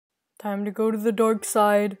Time to go to the dark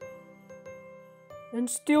side and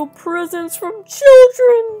steal presents from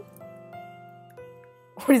children.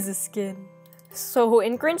 What is this skin? So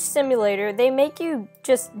in Grinch Simulator, they make you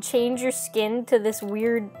just change your skin to this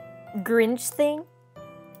weird Grinch thing.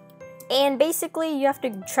 And basically, you have to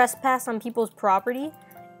trespass on people's property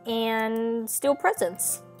and steal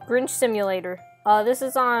presents. Grinch Simulator. This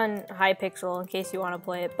is on Hypixel in case you want to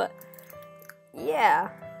play it, but yeah.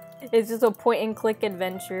 It's just a point-and-click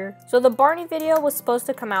adventure. So the Barney video was supposed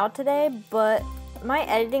to come out today, but my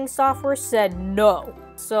editing software said no.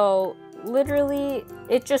 So literally,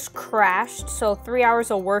 it just crashed, so 3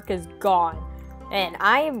 hours of work is gone. And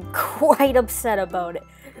I am quite upset about it.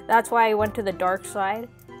 That's why I went to the dark side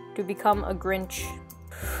to become a Grinch.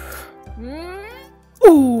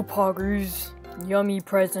 Ooh, poggers. Yummy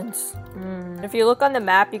presents. If you look on the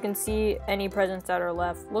map, you can see any presents that are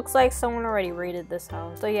left. Looks like someone already raided this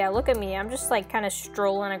house. So yeah, look at me. I'm just like kind of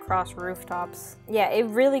strolling across rooftops. Yeah, it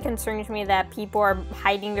really concerns me that people are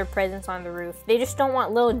hiding their presents on the roof. They just don't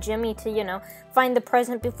want little Jimmy to, you know, find the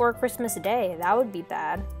present before Christmas Day. That would be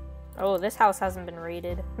bad. Oh, this house hasn't been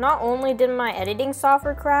raided. Not only did my editing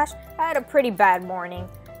software crash, I had a pretty bad morning.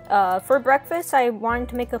 For breakfast, I wanted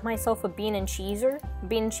to make myself a bean and cheese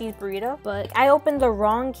burrito, but I opened the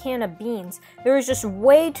wrong can of beans. There was just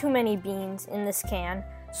way too many beans in this can.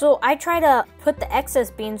 So I tried to put the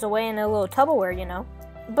excess beans away in a little Tupperware, you know.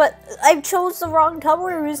 But I chose the wrong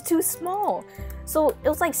Tupperware, it was too small. So it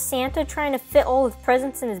was like Santa trying to fit all his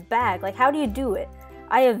presents in his bag. Like, how do you do it?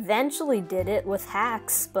 I eventually did it with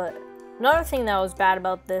hacks, but another thing that was bad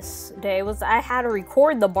about this day was I had to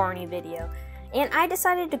record the Barney video. And I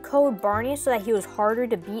decided to code Barney so that he was harder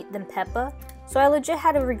to beat than Peppa. So I legit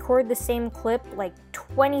had to record the same clip like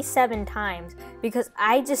 27 times because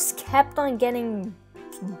I just kept on getting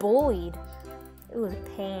bullied. It was a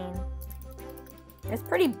pain. It's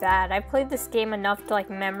pretty bad. I played this game enough to like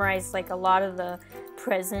memorize like a lot of the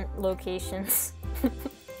present locations.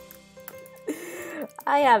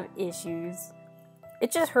 I have issues.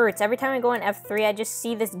 It just hurts. Every time I go on F3, I just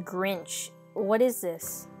see this Grinch. What is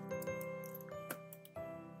this?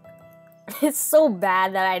 It's so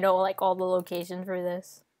bad that I know like all the locations for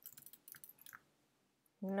this.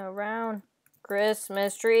 Around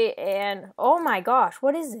Christmas tree and oh my gosh,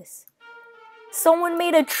 what is this? Someone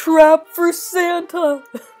made a trap for Santa.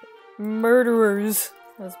 Murderers.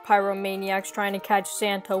 Those pyromaniacs trying to catch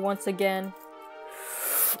Santa once again.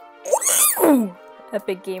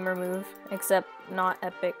 Epic gamer move, except not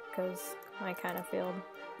epic because I kind of failed.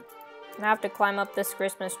 I have to climb up this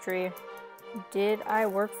Christmas tree. Did I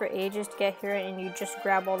work for ages to get here and you just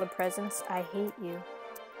grab all the presents? I hate you.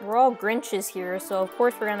 We're all Grinches here, so of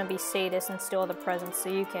course we're gonna be sadists and steal the presents so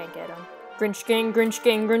you can't get them. Grinch gang, Grinch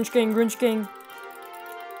gang, Grinch gang, Grinch gang.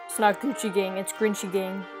 It's not Gucci gang, it's Grinchy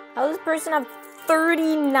gang. How does this person have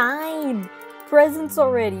 39 presents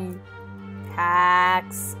already?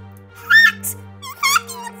 Hacks.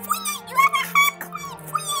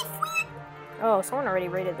 Oh, someone already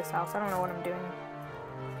raided this house. I don't know what I'm doing.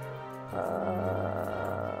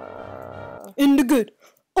 In the good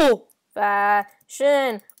old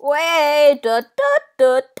fashion way.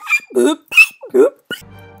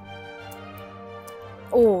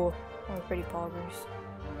 Oh, that was pretty poggers.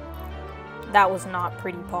 That was not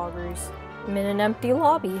pretty poggers. I'm in an empty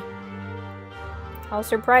lobby. How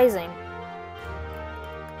surprising.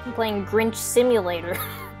 I'm playing Grinch Simulator.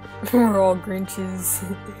 We're all Grinches.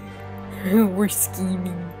 We're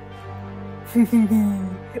scheming.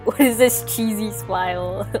 What is this cheesy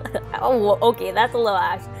smile? Oh, okay, that's a little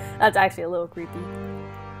that's actually a little creepy.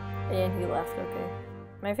 And he left, okay.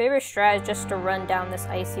 My favorite strat is just to run down this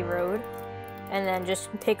icy road and then just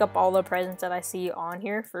pick up all the presents that I see on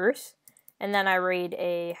here first. And then I raid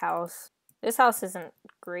a house. This house isn't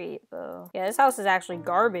great though. Yeah, this house is actually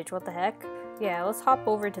garbage, what the heck? Yeah, let's hop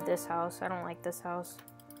over to this house. I don't like this house.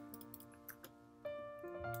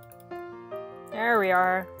 There we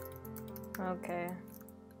are. Okay.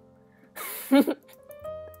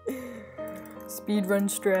 Speedrun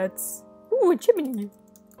strats. Ooh, a chimney.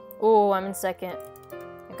 Oh, I'm in second.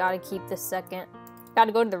 I gotta keep this second.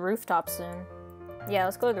 Gotta go to the rooftop soon. Yeah,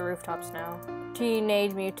 let's go to the rooftops now.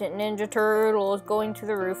 Teenage Mutant Ninja Turtles going to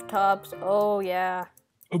the rooftops. Oh, yeah.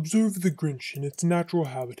 Observe the Grinch in its natural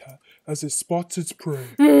habitat as it spots its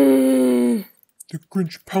prey. The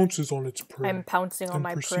Grinch pounces on its prey. I'm pouncing on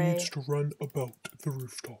my prey. And proceeds to run about the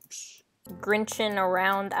rooftops. Grinching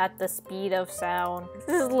around at the speed of sound.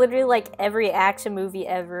 This is literally like every action movie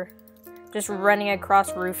ever. Just running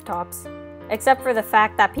across rooftops. Except for the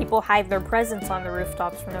fact that people hide their presents on the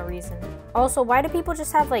rooftops for no reason. Also, why do people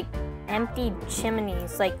just have like empty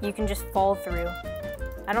chimneys like you can just fall through?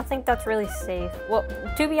 I don't think that's really safe. Well,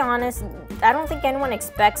 to be honest, I don't think anyone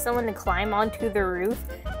expects someone to climb onto the roof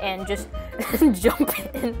and just jump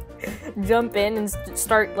in and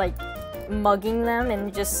start like mugging them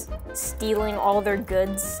and just stealing all their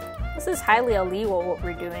goods. This is highly illegal what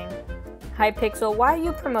we're doing. Hypixel, why are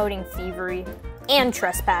you promoting thievery and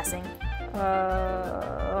trespassing?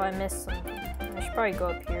 Oh, I missed something. I should probably go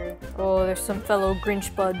up here. Oh, there's some fellow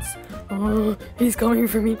Grinch buds. Oh, he's coming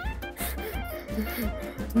for me.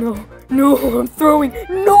 No, I'm throwing.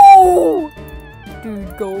 No!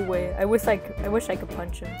 Dude, go away. I wish I could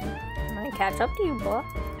punch him. Can I catch up to you, boy?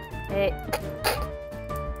 Hey.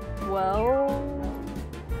 Well,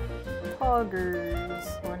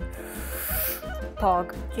 poggers. One.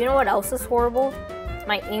 Pog. Do you know what else is horrible?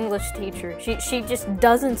 My English teacher. She just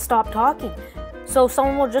doesn't stop talking. So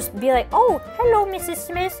someone will just be like, oh, hello, Mrs.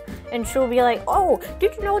 Smith. And she'll be like, oh,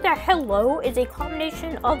 did you know that hello is a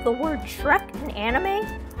combination of the word Shrek and anime?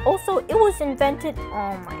 Also, it was invented,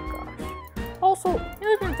 oh my gosh. Also, it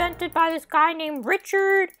was invented by this guy named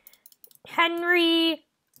Richard Henry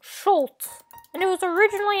Schultz. And it was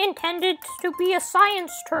originally intended to be a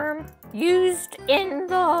science term used in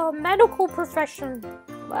the medical profession.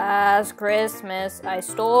 Last Christmas, I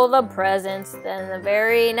stole the presents, then the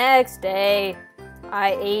very next day,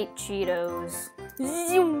 I ate Cheetos.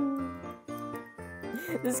 Zoom.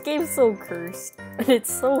 This game's so cursed, and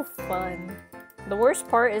it's so fun. The worst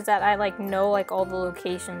part is that I know all the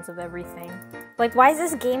locations of everything. Like, why is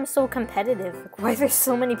this game so competitive? Like, why are there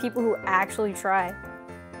so many people who actually try?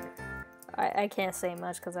 I can't say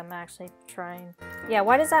much because I'm actually trying. Yeah,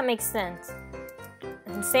 why does that make sense?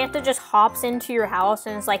 And Santa just hops into your house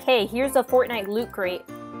and is like, hey, here's a Fortnite loot crate.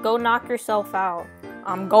 Go knock yourself out.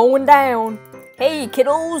 I'm going down. Hey,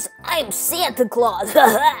 kiddos, I'm Santa Claus.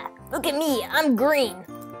 Look at me, I'm green.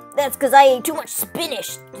 That's because I ate too much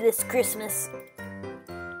spinach this Christmas.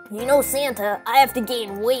 You know, Santa, I have to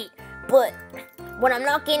gain weight, but when I'm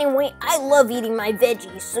not gaining weight, I love eating my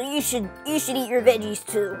veggies, so you should eat your veggies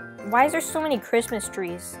too. Why is there so many Christmas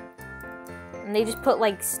trees? And they just put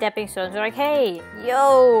stepping stones. They're like, hey,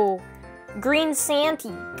 yo, Green Santa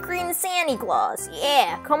Claus,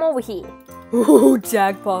 yeah, come over here. Ooh,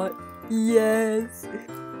 jackpot. Yes.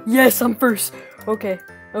 Yes, I'm first. Okay.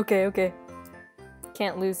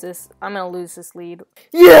 Can't lose this. I'm gonna lose this lead.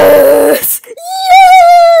 Yes!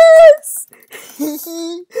 Yes!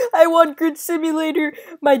 I won Grinch Simulator.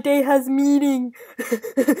 My day has meaning.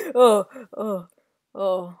 Oh.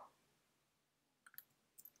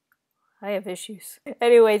 I have issues.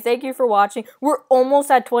 Anyway, thank you for watching. We're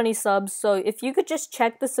almost at 20 subs, so if you could just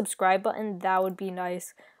check the subscribe button, that would be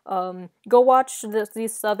nice. Go watch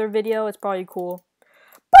this other video. It's probably cool.